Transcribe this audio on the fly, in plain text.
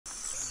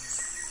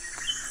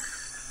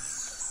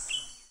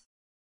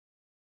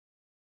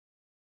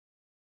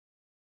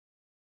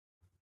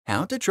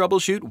How to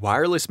troubleshoot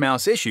wireless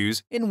mouse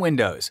issues in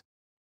Windows.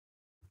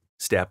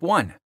 Step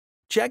 1.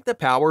 Check the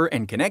power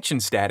and connection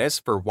status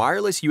for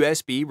wireless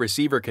USB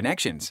receiver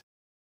connections.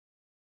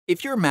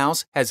 If your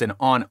mouse has an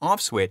on-off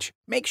switch,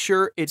 make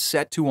sure it's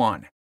set to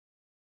on.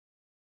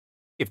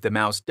 If the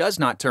mouse does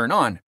not turn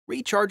on,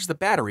 recharge the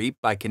battery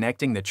by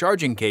connecting the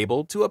charging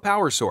cable to a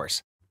power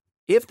source.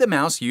 If the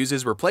mouse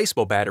uses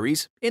replaceable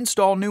batteries,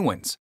 install new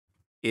ones.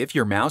 If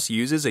your mouse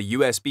uses a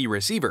USB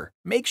receiver,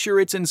 make sure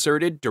it's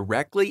inserted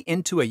directly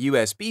into a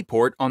USB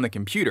port on the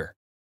computer.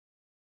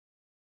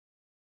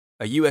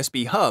 A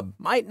USB hub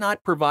might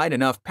not provide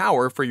enough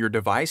power for your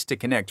device to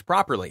connect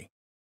properly.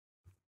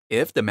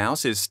 If the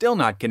mouse is still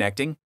not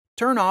connecting,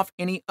 turn off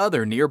any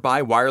other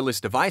nearby wireless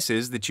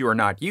devices that you are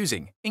not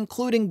using,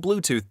 including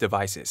Bluetooth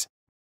devices.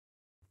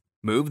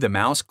 Move the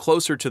mouse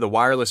closer to the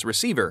wireless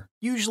receiver,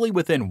 usually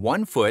within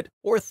 1 foot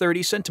or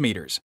 30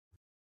 centimeters.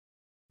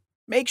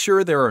 Make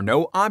sure there are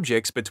no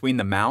objects between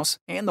the mouse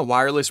and the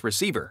wireless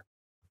receiver.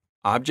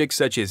 Objects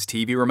such as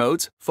TV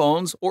remotes,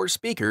 phones, or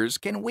speakers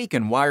can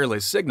weaken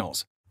wireless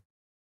signals.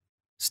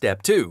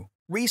 Step 2.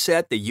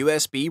 Reset the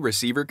USB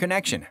receiver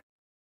connection.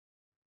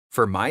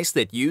 For mice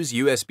that use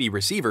USB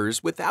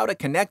receivers without a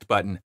connect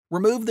button,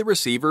 remove the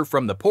receiver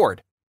from the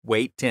port,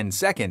 wait 10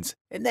 seconds,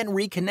 and then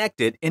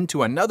reconnect it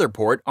into another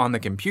port on the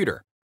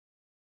computer.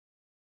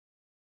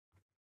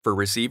 For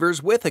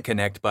receivers with a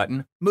connect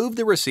button, move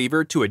the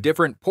receiver to a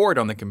different port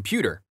on the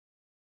computer,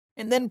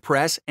 and then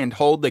press and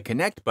hold the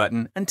connect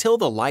button until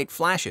the light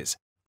flashes.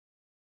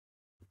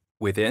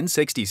 Within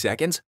 60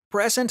 seconds,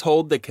 press and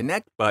hold the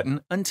connect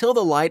button until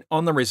the light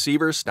on the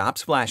receiver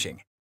stops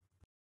flashing.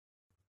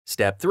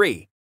 Step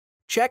 3.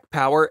 Check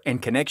power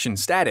and connection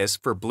status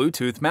for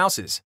Bluetooth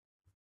mouses.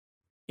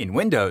 In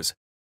Windows,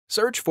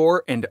 search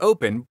for and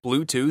open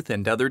Bluetooth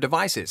and other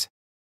devices.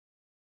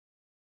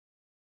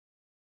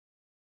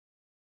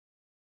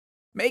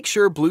 Make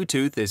sure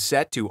Bluetooth is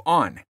set to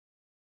on.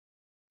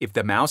 If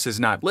the mouse is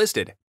not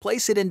listed,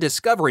 place it in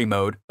Discovery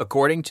mode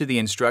according to the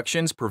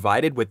instructions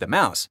provided with the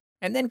mouse,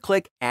 and then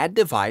click Add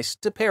Device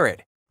to pair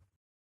it.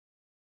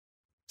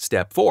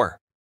 Step 4.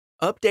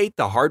 Update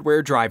the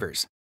hardware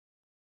drivers.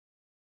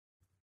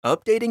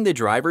 Updating the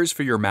drivers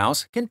for your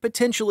mouse can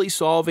potentially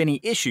solve any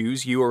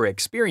issues you are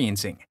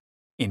experiencing.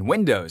 In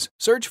Windows,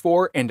 search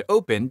for and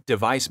open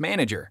Device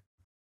Manager.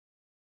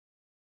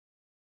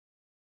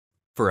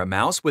 For a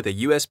mouse with a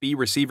USB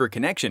receiver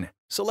connection,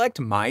 select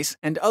Mice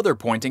and other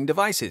pointing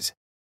devices.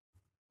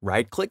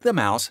 Right-click the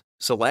mouse,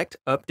 select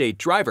Update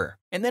Driver,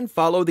 and then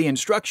follow the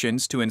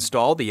instructions to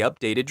install the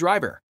updated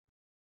driver.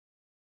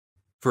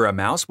 For a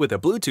mouse with a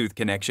Bluetooth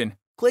connection,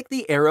 click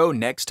the arrow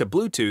next to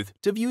Bluetooth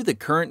to view the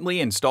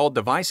currently installed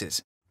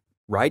devices.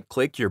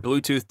 Right-click your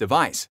Bluetooth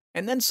device,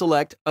 and then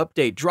select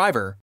Update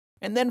Driver,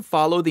 and then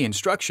follow the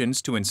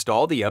instructions to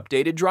install the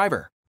updated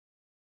driver.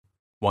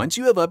 Once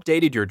you have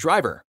updated your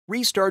driver,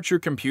 restart your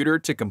computer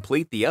to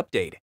complete the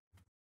update.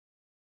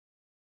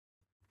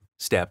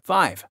 Step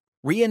 5.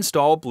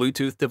 Reinstall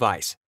Bluetooth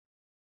device.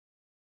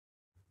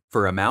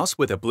 For a mouse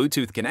with a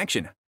Bluetooth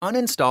connection,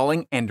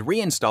 uninstalling and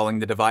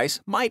reinstalling the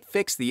device might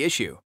fix the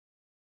issue.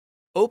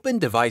 Open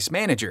Device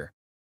Manager,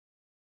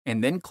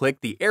 and then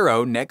click the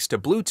arrow next to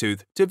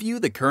Bluetooth to view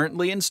the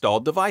currently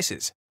installed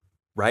devices.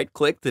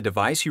 Right-click the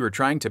device you are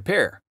trying to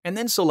pair, and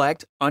then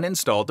select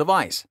Uninstall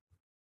Device.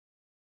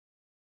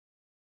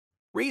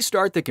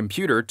 Restart the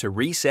computer to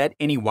reset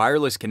any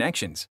wireless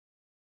connections.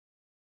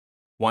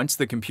 Once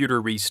the computer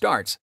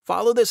restarts,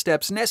 follow the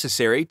steps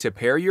necessary to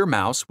pair your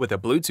mouse with a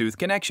Bluetooth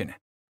connection.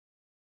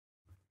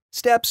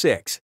 Step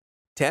 6.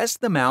 Test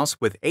the mouse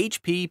with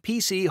HP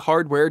PC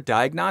Hardware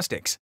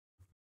Diagnostics.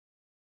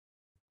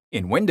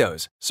 In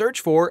Windows, search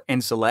for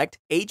and select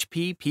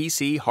HP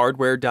PC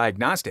Hardware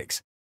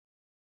Diagnostics.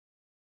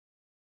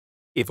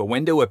 If a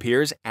window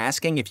appears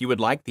asking if you would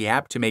like the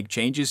app to make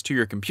changes to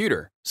your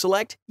computer,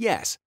 select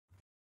Yes.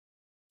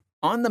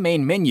 On the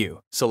main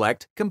menu,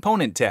 select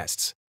Component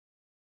Tests.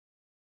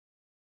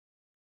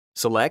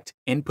 Select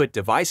Input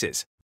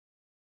Devices.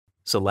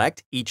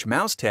 Select each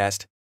mouse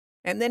test,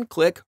 and then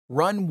click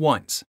Run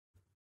Once.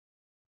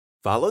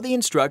 Follow the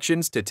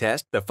instructions to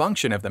test the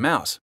function of the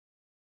mouse.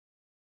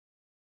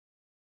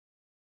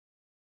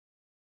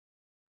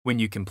 When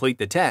you complete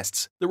the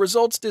tests, the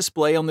results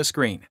display on the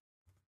screen.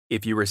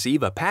 If you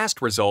receive a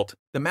passed result,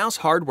 the mouse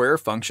hardware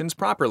functions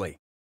properly.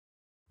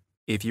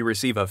 If you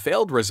receive a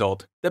failed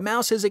result, the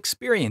mouse is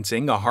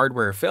experiencing a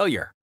hardware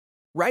failure.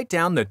 Write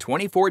down the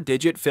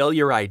 24-digit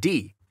failure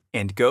ID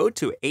and go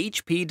to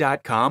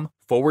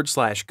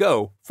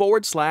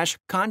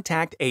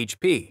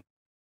hp.com/go/contact-HP.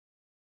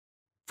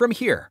 From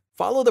here,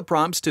 follow the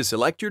prompts to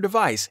select your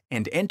device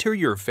and enter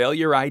your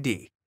failure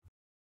ID.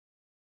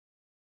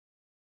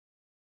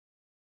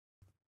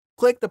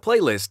 Click the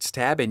Playlists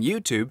tab in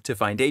YouTube to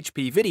find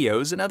HP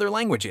videos in other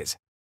languages.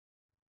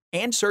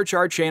 And search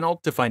our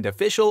channel to find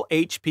official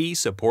HP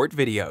support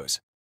videos.